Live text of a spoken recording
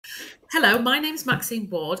Hello, my name is Maxine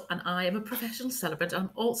Ward and I am a professional celebrant. I'm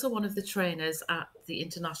also one of the trainers at the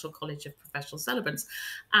International College of Professional Celebrants.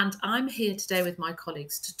 And I'm here today with my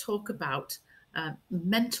colleagues to talk about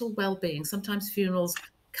mental well-being. Sometimes funerals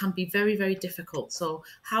can be very, very difficult. So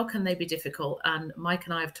how can they be difficult? And Mike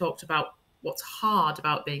and I have talked about what's hard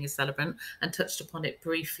about being a celebrant and touched upon it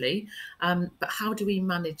briefly. But how do we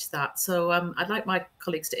manage that? So I'd like my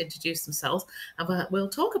colleagues to introduce themselves and we'll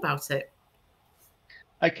talk about it.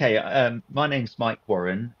 Okay, my name's Mike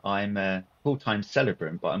Warren. I'm a full-time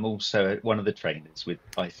celebrant, but I'm also one of the trainers with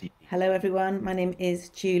Hello, ICPC. everyone. My name is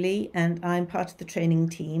Julie, and I'm part of the training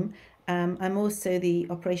team. I'm also the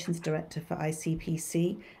operations director for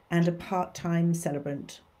ICPC and a part-time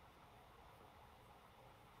celebrant.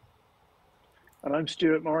 And I'm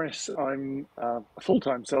Stuart Morris. I'm a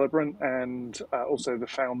full-time celebrant and also the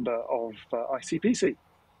founder of ICPC.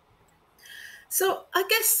 So I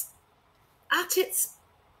guess at its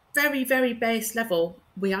very, very base level,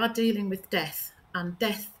 we are dealing with death, and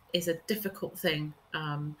death is a difficult thing,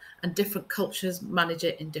 and different cultures manage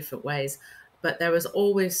it in different ways. But there is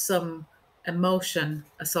always some emotion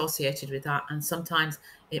associated with that, and sometimes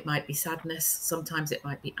it might be sadness, sometimes it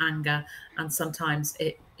might be anger, and sometimes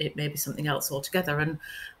it may be something else altogether. And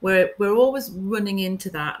we're always running into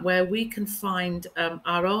that where we can find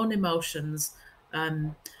our own emotions.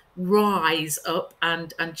 Rise up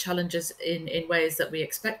and challenge us in ways that we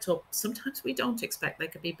expect or sometimes we don't expect. They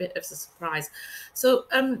could be a bit of a surprise. So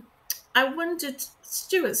I wondered,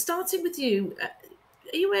 Stuart, starting with you, are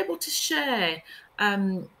you able to share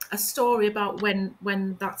a story about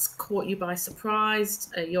when that's caught you by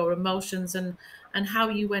surprise, your emotions, and how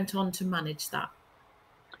you went on to manage that?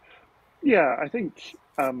 Yeah, I think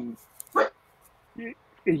you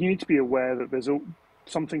need to be aware that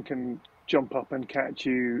something can jump up and catch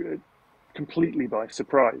you completely by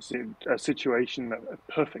surprise in a situation, a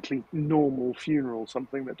perfectly normal funeral,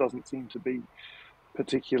 something that doesn't seem to be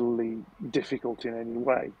particularly difficult in any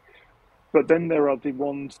way. But then there are the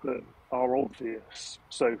ones that are obvious.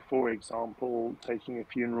 So, for example, taking a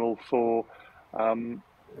funeral for um,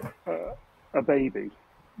 a baby.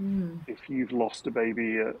 Mm. If you've lost a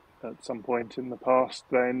baby at some point in the past,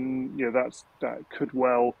 then that could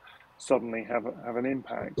well suddenly have an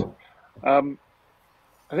impact. Um,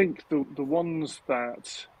 I think the ones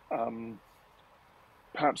that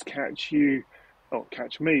perhaps catch you or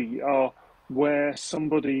catch me are where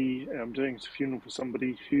somebody I'm doing a funeral for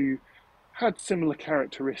somebody who had similar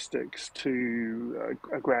characteristics to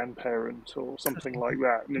a grandparent or something like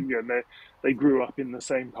that, and they grew up in the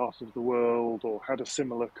same part of the world or had a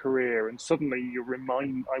similar career, and suddenly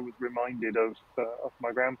I was reminded of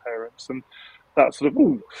my grandparents, and that sort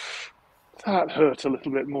of that hurt a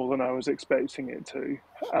little bit more than I was expecting it to.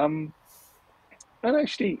 Um, and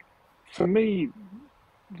actually, for me,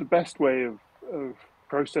 the best way of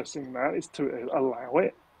processing that is to allow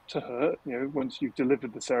it to hurt. Once you've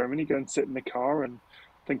delivered the ceremony, go and sit in the car and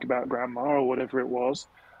think about grandma or whatever it was,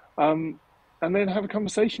 um, and then have a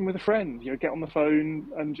conversation with a friend. Get on the phone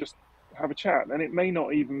and just have a chat. And it may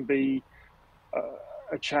not even be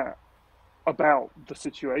a chat about the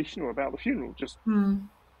situation or about the funeral, just Mm.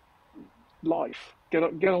 life. Get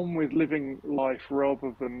on with living life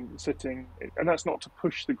rather than sitting. And that's not to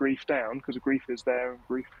push the grief down, because grief is there and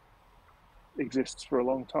grief exists for a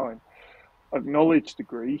long time. Acknowledge the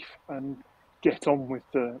grief and get on with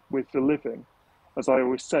the living. As I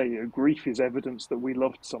always say, grief is evidence that we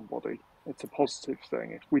loved somebody. It's a positive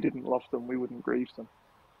thing. If we didn't love them, we wouldn't grieve them.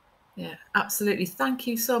 Yeah, absolutely. Thank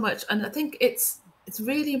you so much. And I think it's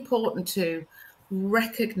really important to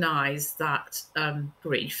recognize that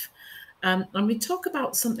grief. And we talk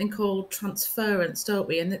about something called transference, don't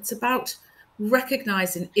we? And it's about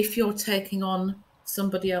recognizing if you're taking on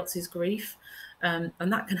somebody else's grief. And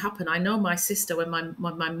that can happen. I know my sister, when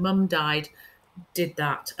my mum died, did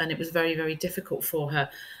that, and it was very, very difficult for her.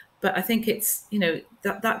 But I think it's,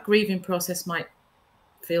 that grieving process might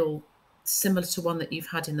feel similar to one that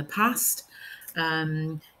you've had in the past.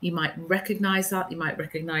 You might recognize that, you might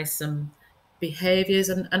recognize some behaviors.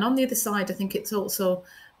 And on the other side, I think it's also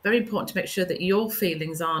very important to make sure that your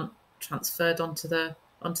feelings aren't transferred onto the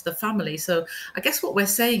family. So I guess what we're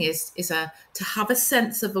saying is to have a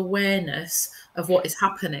sense of awareness of what is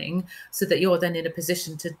happening so that you're then in a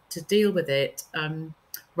position to deal with it,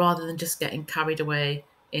 rather than just getting carried away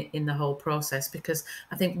in the whole process. Because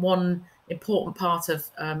I think one important part of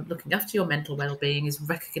looking after your mental well-being is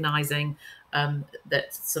recognizing that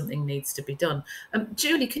something needs to be done.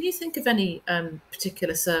 Julie, can you think of any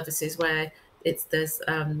particular services where there's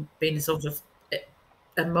been a sort of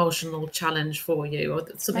emotional challenge for you, or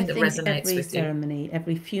I something that think resonates every with you? ceremony,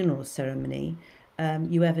 every funeral ceremony,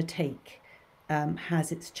 you ever take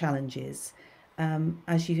has its challenges.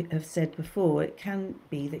 As you have said before, it can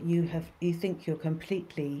be that you think you're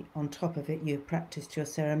completely on top of it. You've practiced your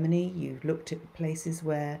ceremony. You've looked at places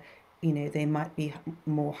where they might be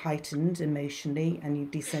more heightened emotionally, and you've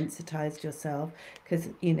desensitized yourself because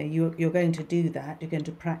you're going to do that. You're going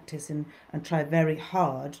to practice and try very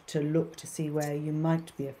hard to look to see where you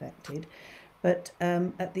might be affected. But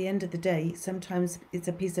at the end of the day, sometimes it's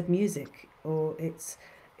a piece of music, or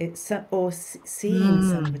seeing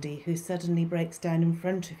somebody who suddenly breaks down in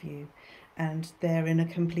front of you, and they're in a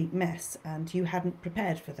complete mess, and you hadn't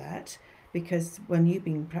prepared for that, because when you've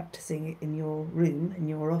been practicing it in your room, in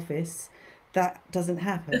your office, that doesn't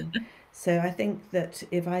happen. So I think that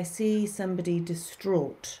if I see somebody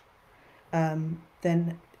distraught,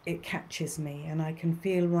 then it catches me, and I can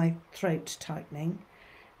feel my throat tightening,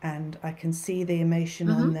 and I can see the emotion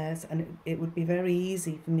on theirs, and it would be very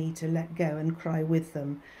easy for me to let go and cry with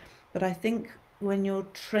them. But I think when you're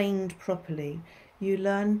trained properly, you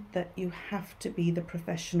learn that you have to be the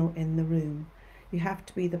professional in the room. You have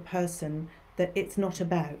to be the person that it's not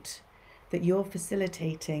about, that you're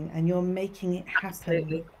facilitating and you're making it happen.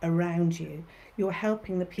 Absolutely. Around you. You're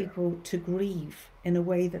helping the people to grieve in a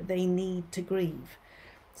way that they need to grieve.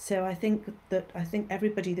 So I think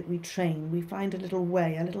everybody that we train, we find a little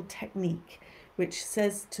way, a little technique, which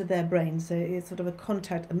says to their brain, so it's sort of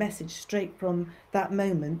a message straight from that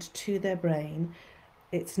moment to their brain.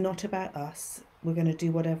 It's not about us. We're going to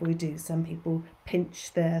do whatever we do. Some people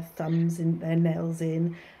pinch their thumbs in, their nails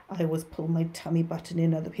in. I always pull my tummy button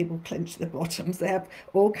in. Other people clench their bottoms. They have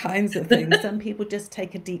all kinds of things. Some people just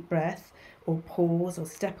take a deep breath, or pause, or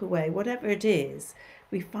step away. Whatever it is,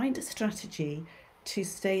 we find a strategy to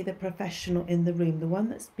stay the professional in the room, the one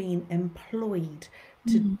that's been employed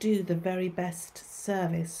to do the very best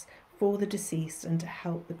service for the deceased and to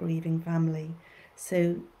help the grieving family.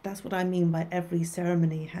 So that's what I mean by every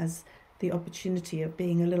ceremony has the opportunity of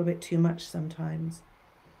being a little bit too much sometimes.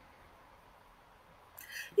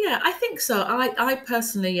 Yeah, I think so. I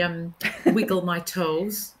personally wiggle my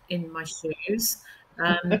toes in my shoes,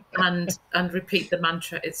 and repeat the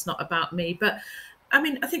mantra, "It's not about me." But I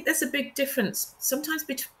mean, I think there's a big difference sometimes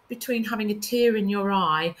between having a tear in your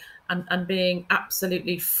eye and being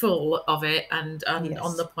absolutely full of it, and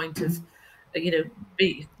on the point of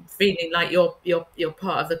be feeling like you're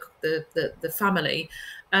part of the family,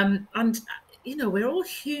 and we're all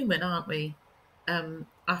human, aren't we?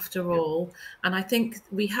 After all, and I think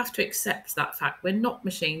we have to accept that fact. We're not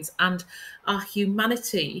machines, and our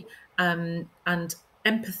humanity and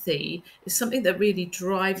empathy is something that really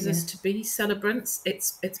drives us to be celebrants.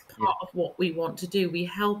 It's part of what we want to do. We're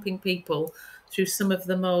helping people through some of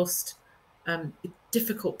the most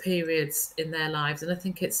difficult periods in their lives, and I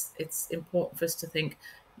think it's important for us to think,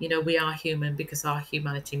 we are human because our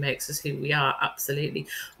humanity makes us who we are. Absolutely.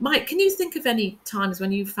 Mike, can you think of any times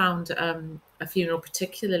when you found a funeral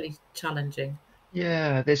particularly challenging?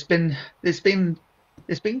 Yeah, there's been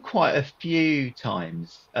quite a few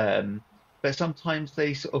times, but sometimes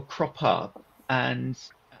they sort of crop up and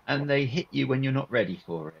they hit you when you're not ready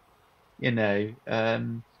for it. You know,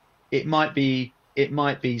 it might be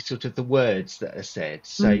sort of the words that are said.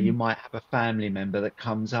 So you might have a family member that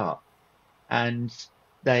comes up and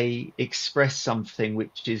they express something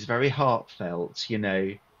which is very heartfelt.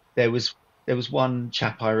 There was there was one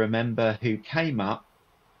chap I remember who came up.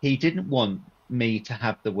 He didn't want me to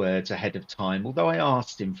have the words ahead of time, although I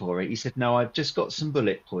asked him for it. He said, "No, I've just got some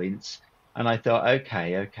bullet points." And I thought,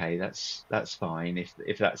 okay, that's fine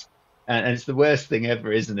if that's, and it's the worst thing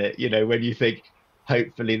ever, isn't it? When you think,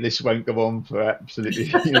 hopefully this won't go on for absolutely,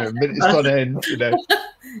 minutes on end,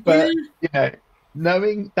 but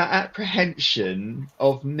knowing that apprehension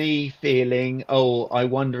of me feeling, oh, I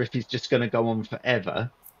wonder if he's just going to go on forever,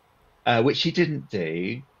 which he didn't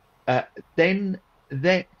do, uh, then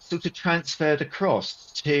that sort of transferred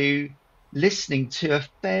across to listening to a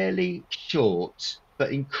fairly short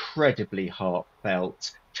but incredibly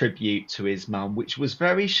heartfelt tribute to his mum, which was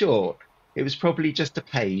very short. It was probably just a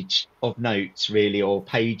page of notes, really, or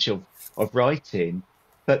page of writing.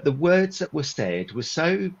 But the words that were said were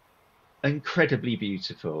so incredibly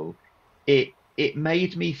beautiful. It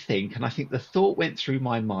made me think, and I think the thought went through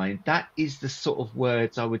my mind, that is the sort of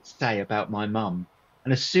words I would say about my mum.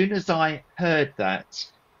 And as soon as I heard that,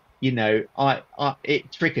 I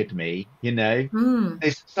it triggered me.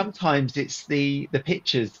 Sometimes it's the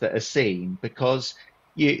pictures that are seen, because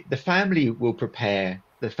the family will prepare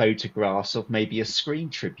the photographs of maybe a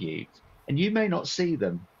screen tribute, and you may not see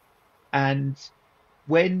them. And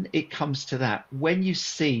when it comes to that, when you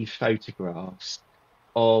see photographs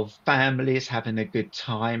of families having a good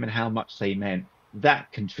time and how much they meant,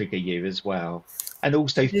 that can trigger you as well. And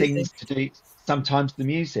also Music. things to do, sometimes the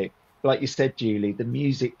music, like you said, Julie, the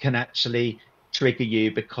music can actually trigger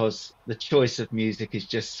you because the choice of music is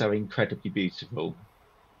just so incredibly beautiful,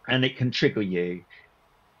 and it can trigger you.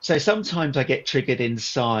 So sometimes I get triggered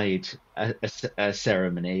inside a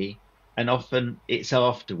ceremony, and often it's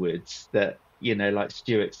afterwards that, like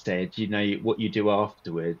Stuart said, what you do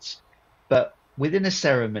afterwards. But within a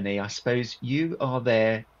ceremony, I suppose you are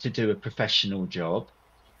there to do a professional job,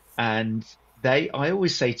 and I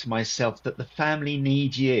always say to myself that the family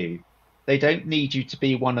need you. They don't need you to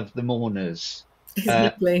be one of the mourners. Uh,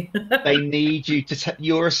 Exactly. they need you to,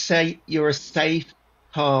 you're a safe,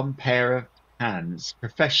 calm pair of hands,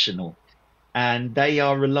 professional, and they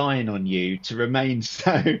are relying on you to remain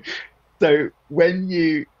so. So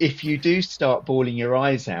if you do start bawling your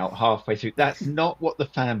eyes out halfway through, that's not what the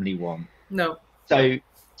family want. No, no. So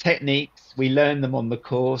techniques, we learn them on the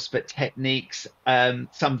course, but techniques,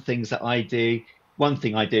 some things that I do, one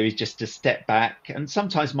thing I do is just to step back, and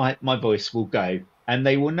sometimes my voice will go, and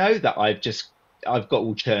they will know that I've got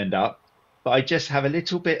all churned up, but I just have a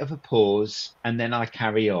little bit of a pause, and then I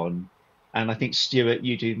carry on. And I think, Stuart,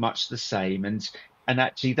 you do much the same, and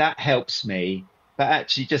actually that helps me. But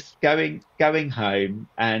actually just going home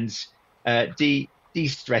and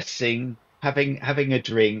de-stressing, having a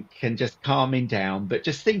drink and just calming down, but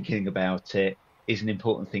just thinking about it is an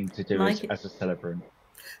important thing to do Mike, as a celebrant.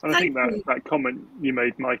 And I Thank think that you. that comment you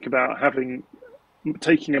made, Mike, about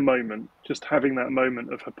taking a moment, just having that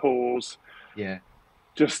moment of a pause, Yeah,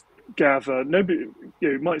 just gather. Nobody,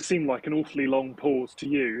 it might seem like an awfully long pause to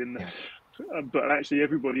you, yeah, but actually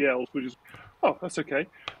everybody else will just, oh, that's okay.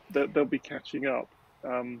 They'll be catching up,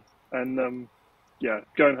 and yeah,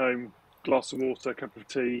 going home, glass of water, cup of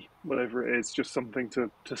tea, whatever it is, just something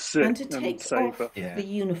to and sit to and take savor. off yeah, the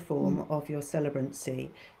uniform Mm. of your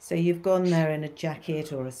celebrancy. So you've gone there in a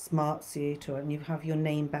jacket or a smart suit, and you have your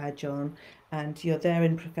name badge on, and you're there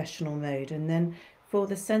in professional mode. And then for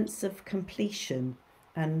the sense of completion,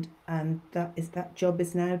 and that job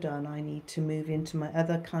is now done. I need to move into my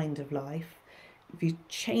other kind of life. If you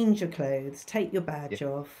change your clothes, take your yeah. badge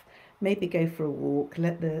off, maybe go for a walk,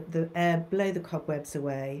 let the air blow the cobwebs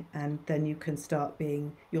away, and then you can start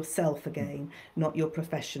being yourself Mm. again, not your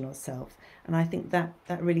professional self. And I think that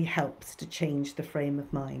really helps to change the frame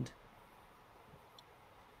of mind.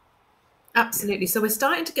 Yeah. Absolutely. So we're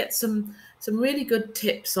starting to get some really good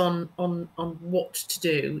tips on what to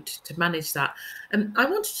do to manage that. And I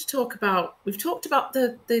wanted to talk about, we've talked about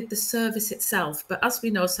the service itself, but as we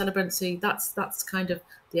know, celebrancy, that's kind of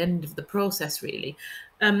the end of the process really.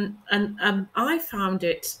 And I found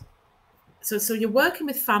it, so you're working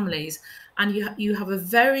with families, and you have a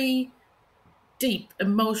very deep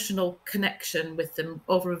emotional connection with them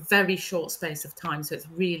over a very short space of time. So it's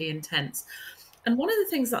really intense. And one of the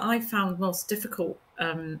things that I found most difficult,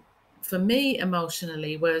 for me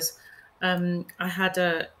emotionally was, I had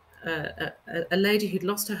a lady who'd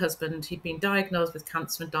lost her husband. He'd been diagnosed with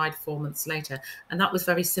cancer and died 4 months later. And that was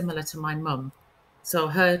very similar to my mum. So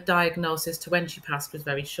her diagnosis to when she passed was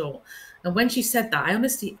very short. And when she said that,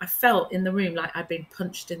 I felt in the room like I'd been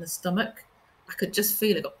punched in the stomach. I could just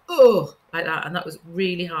feel it go, oh, like that. And that was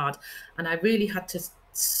really hard. And I really had to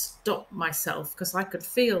stop myself because I could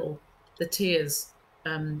feel the tears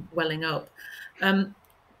welling up.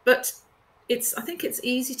 But I think it's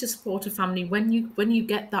easy to support a family when you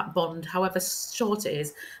get that bond, however short it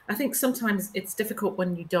is. I think sometimes it's difficult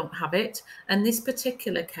when you don't have it. And this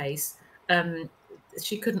particular case,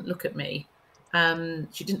 she couldn't look at me.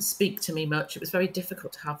 She didn't speak to me much. It was very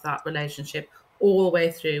difficult to have that relationship all the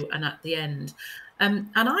way through and at the end.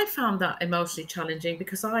 And I found that emotionally challenging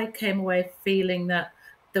because I came away feeling that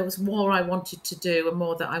there was more I wanted to do and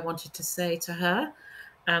more that I wanted to say to her.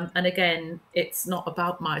 And again, it's not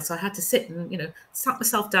about so I had to sit and, sat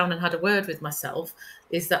myself down and had a word with myself,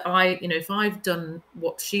 is that if I've done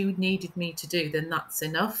what she needed me to do, then that's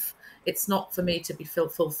enough. It's not for me to be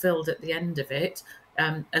fulfilled at the end of it,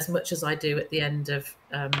 as much as I do at the end of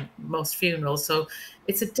most funerals. So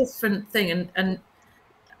it's a different thing. And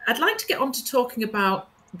I'd like to get on to talking about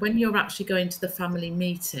when you're actually going to the family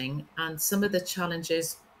meeting and some of the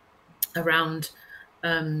challenges around,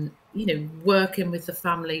 working with the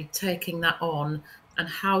family, taking that on, and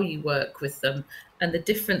how you work with them, and the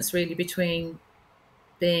difference really between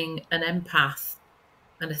being an empath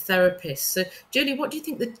and a therapist. So, Julie, what do you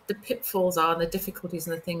think the pitfalls are and the difficulties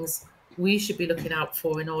and the things we should be looking out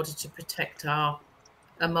for in order to protect our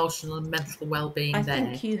emotional and mental I well-being there?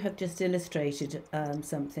 think you have just illustrated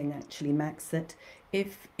something actually, Max, that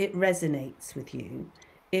if it resonates with you,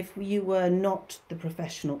 if you were not the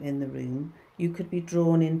professional in the room, You could be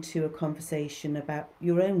drawn into a conversation about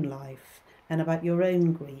your own life and about your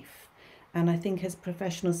own grief. And I think as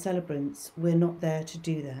professional celebrants, we're not there to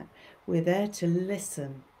do that. We're there to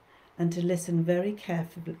listen, and to listen very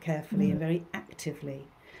carefully and very actively,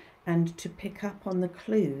 and to pick up on the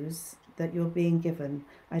clues that you're being given.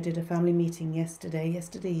 I did a family meeting yesterday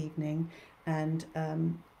evening, and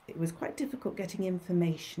it was quite difficult getting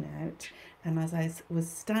information out. And as I was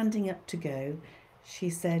standing up to go,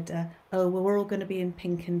 she said, oh, well, we're all going to be in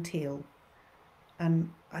pink and teal.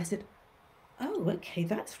 And I said, oh, okay,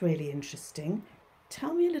 that's really interesting.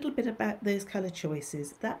 Tell me a little bit about those colour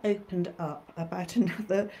choices. That opened up about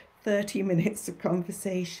another 30 minutes of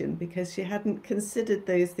conversation, because she hadn't considered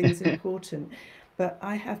those things important. But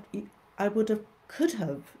I could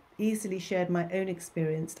have easily shared my own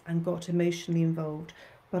experience and got emotionally involved,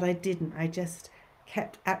 but I didn't. I just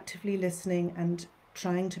kept actively listening and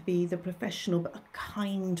trying to be the professional, but a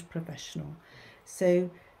kind professional. So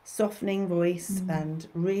softening voice and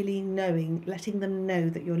really letting them know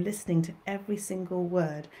that you're listening to every single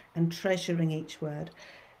word and treasuring each word.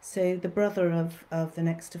 So the brother of the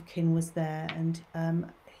next of kin was there, and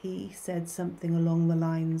he said something along the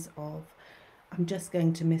lines of, I'm just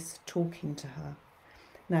going to miss talking to her.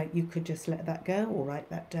 Now, you could just let that go or write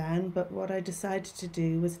that down, but what I decided to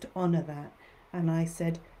do was to honour that. And I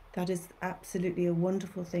said, that is absolutely a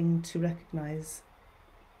wonderful thing to recognise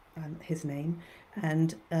his name.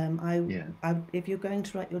 And if you're going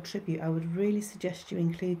to write your tribute, I would really suggest you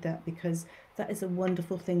include that, because that is a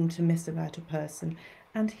wonderful thing to miss about a person.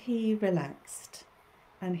 And he relaxed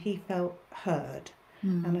and he felt heard.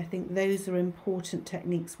 And I think those are important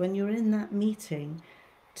techniques when you're in that meeting,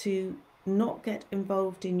 to not get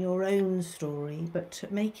involved in your own story, but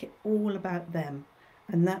to make it all about them.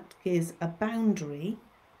 And that is a boundary.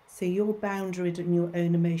 So your boundary and your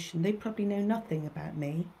own emotion. They probably know nothing about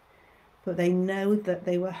me, but they know that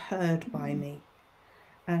they were heard by me.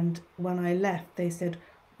 And when I left, they said,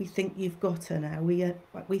 we think you've got her now.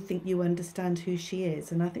 We think you understand who she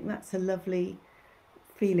is. And I think that's a lovely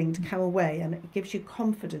feeling to come away, and it gives you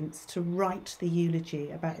confidence to write the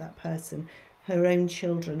eulogy about that person. Her own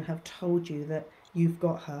children have told you that you've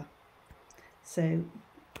got her. So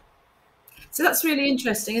that's really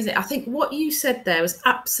interesting, isn't it? I think what you said there was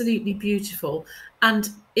absolutely beautiful, and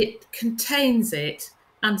it contains it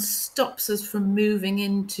and stops us from moving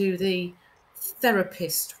into the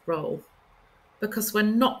therapist role, because we're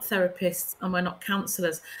not therapists and we're not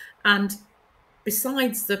counsellors. And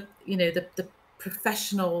besides the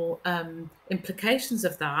professional implications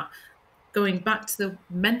of that, going back to the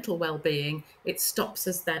mental well-being, it stops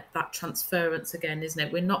us that transference again, isn't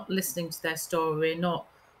it? We're not listening to their story. We're not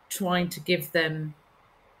trying to give them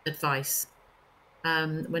advice.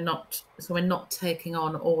 We're not taking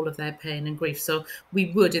on all of their pain and grief. So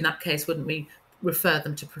we would, in that case, wouldn't we, refer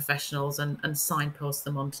them to professionals and signpost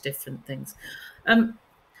them onto different things.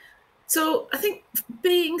 So I think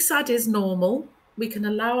being sad is normal. We can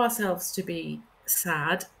allow ourselves to be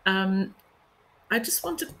sad. I just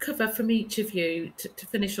want to cover from each of you to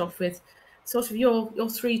finish off with sort of your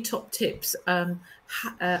 3 top tips on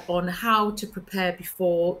how to prepare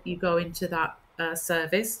before you go into that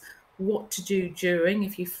service, what to do during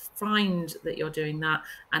if you find that you're doing that,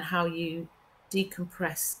 and how you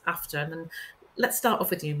decompress after. And then let's start off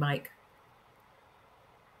with you, Mike.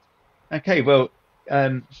 Okay, well,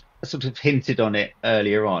 I sort of hinted on it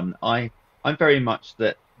earlier on. I'm very much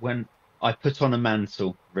that when I put on a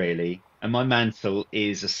mantle, really, and my mantle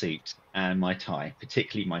is a suit and my tie,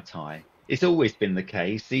 particularly my tie. It's always been the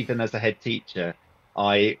case, even as a head teacher.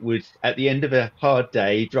 I would, at the end of a hard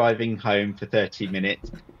day, driving home for 30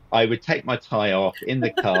 minutes, I would take my tie off in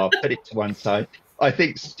the car, put it to one side. I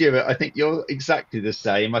think, Stuart, I think you're exactly the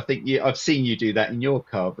same. I think I've seen you do that in your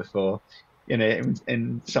car before,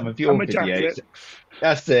 in some of your videos.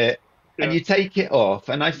 That's it. Yeah. And you take it off.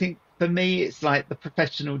 And I think for me, it's like the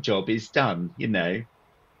professional job is done,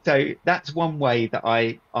 So that's one way that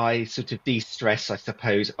I sort of de-stress, I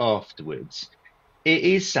suppose, afterwards. It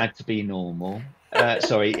is sad to be normal.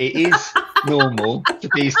 It is normal to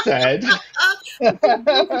be sad.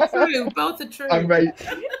 Both are true.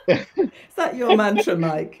 Is that your mantra,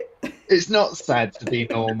 Mike? It's not sad to be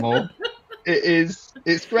normal.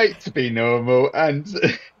 It's great to be normal. And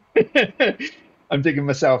I'm digging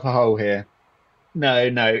myself a hole here.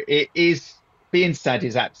 No, it is. Being sad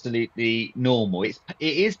is absolutely normal. It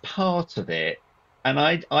is part of it. And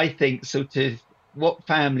I think sort of what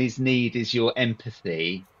families need is your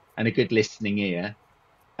empathy and a good listening ear.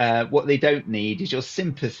 What they don't need is your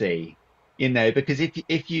sympathy, because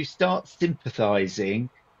if you start sympathizing,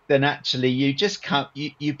 then actually you just come,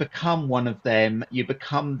 you become one of them. You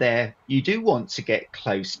become their, you do want to get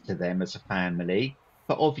close to them as a family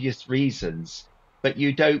for obvious reasons, but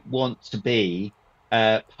you don't want to be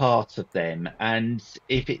part of them. And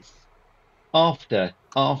if it's after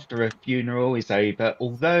a funeral is over,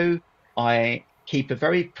 although I keep a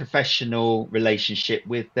very professional relationship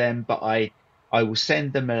with them, but I will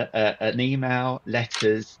send them an email,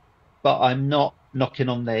 letters, but I'm not knocking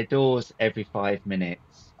on their doors every 5 minutes.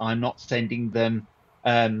 I'm not sending them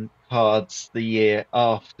cards the year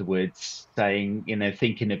afterwards saying, you know,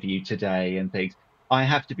 thinking of you today and things. I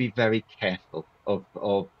have to be very careful of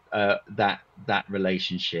that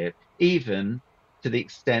relationship, even to the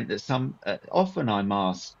extent that some often I'm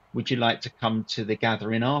asked, would you like to come to the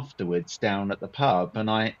gathering afterwards down at the pub? And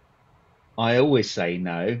I always say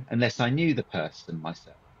no unless I knew the person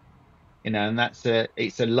myself, you know, and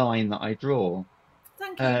it's a line that I draw.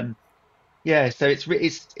 Thank you. um yeah, so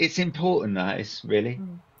it's important, that is really.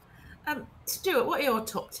 Stuart, what are your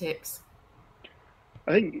top tips?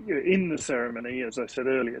 I think, you know, in the ceremony, as I said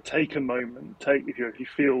earlier, take a moment. Take, if you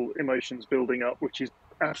feel emotions building up, which is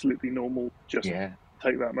absolutely normal, just Yeah,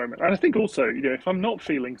 take that moment. And I think also, you know, if I'm not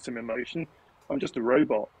feeling some emotion, I'm just a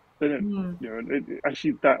robot. They don't, you know,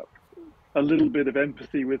 actually that a little bit of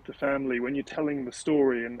empathy with the family when you're telling the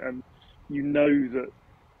story, and you know that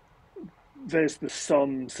there's the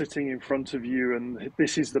son sitting in front of you, and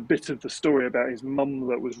this is the bit of the story about his mum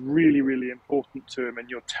that was really, really important to him, and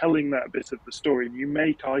you're telling that bit of the story, and you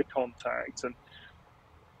make eye contact, and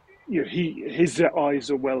you know, his eyes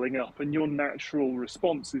are welling up, and your natural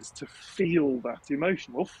response is to feel that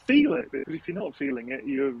emotion. Well, feel it, because if you're not feeling it,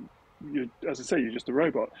 you're, as I say, you're just a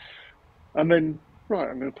robot. And then, right,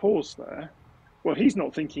 I'm going to pause there. Well, he's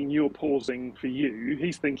not thinking you're pausing for you.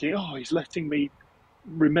 He's thinking, oh, he's letting me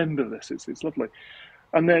remember this. It's lovely.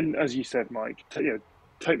 And then, as you said, Mike, you know,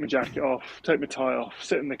 take my jacket off, take my tie off,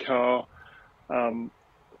 sit in the car,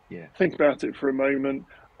 yeah, think about it for a moment,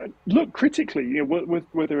 look critically. You know,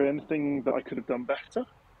 were there anything that I could have done better?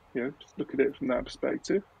 You know, just look at it from that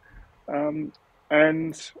perspective. And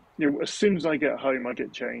you know, as soon as I get home, I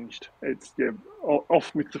get changed. It's, you know,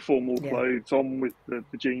 off with the formal clothes, on with the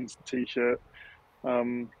jeans, the t-shirt.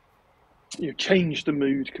 You know, change the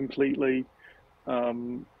mood completely.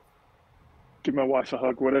 Give my wife a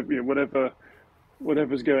hug, whatever, you know,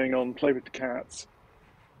 whatever's going on. Play with the cats.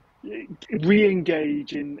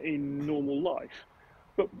 Re-engage in normal life.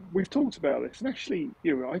 But we've talked about this, and actually,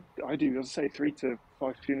 you know, I do, as I say, 3 to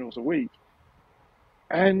 5 funerals a week,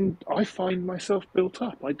 and I find myself built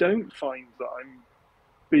up. I don't find that I'm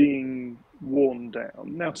being worn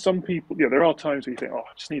down. Now, some people, you know, there are times where you think, oh,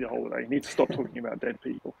 I just need a holiday. You need to stop talking about dead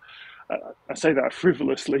people. I say that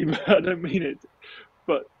frivolously, but I don't mean it.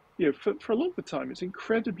 But you know, for a lot of the time, it's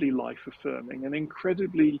incredibly life affirming and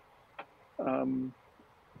incredibly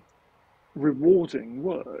rewarding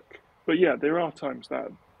work. But yeah, there are times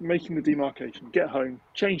that making the demarcation, get home,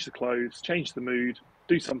 change the clothes, change the mood,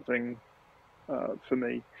 do something for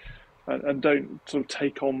me, and don't sort of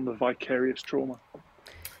take on the vicarious trauma.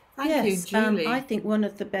 Thank you, Julie. I think one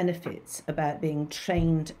of the benefits about being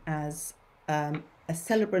trained as a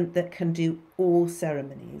celebrant that can do all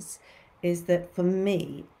ceremonies is that for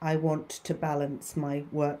me, I want to balance my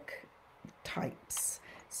work types.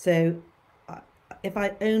 So if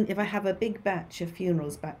I have a big batch of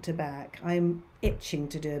funerals back to back, I'm itching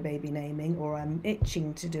to do a baby naming, or I'm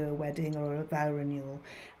itching to do a wedding or a vow renewal.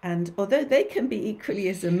 And although they can be equally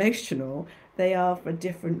as emotional, they are for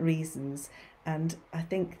different reasons. And I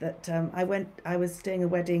think that I was doing a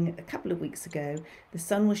wedding a couple of weeks ago. The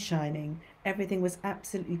sun was shining. Everything was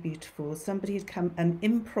absolutely beautiful. Somebody had come, an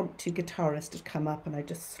impromptu guitarist had come up, and I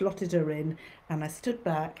just slotted her in, and I stood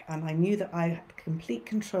back, and I knew that I had complete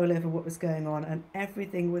control over what was going on, and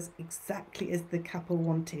everything was exactly as the couple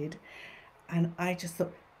wanted. And I just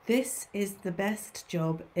thought, this is the best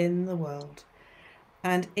job in the world.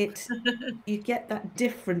 And you get that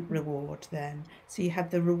different reward then. So you have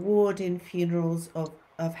the reward in funerals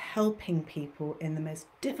of helping people in the most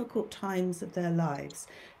difficult times of their lives,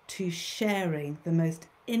 to sharing the most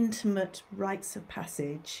intimate rites of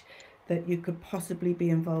passage that you could possibly be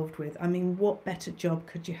involved with. I mean, what better job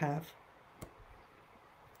could you have?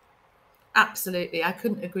 Absolutely, I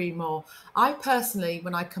couldn't agree more. I personally,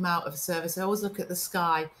 when I come out of a service, I always look at the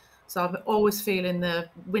sky. So I'm always feeling the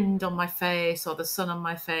wind on my face or the sun on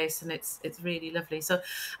my face, and it's really lovely. So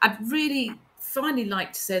I'd really finally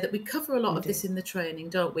like to say that we cover a lot of this in the training,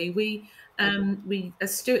 don't we? We,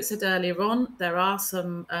 as Stuart said earlier on, there are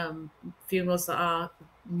some funerals that are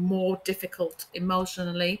more difficult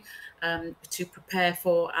emotionally to prepare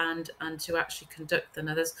for and to actually conduct than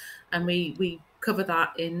others, and we cover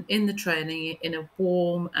that in the training in a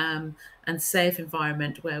warm and safe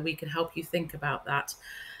environment where we can help you think about that.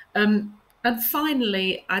 And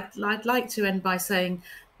finally, I'd like to end by saying,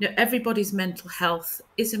 everybody's mental health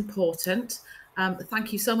is important.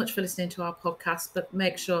 Thank you so much for listening to our podcast, but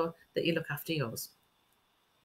make sure that you look after yours.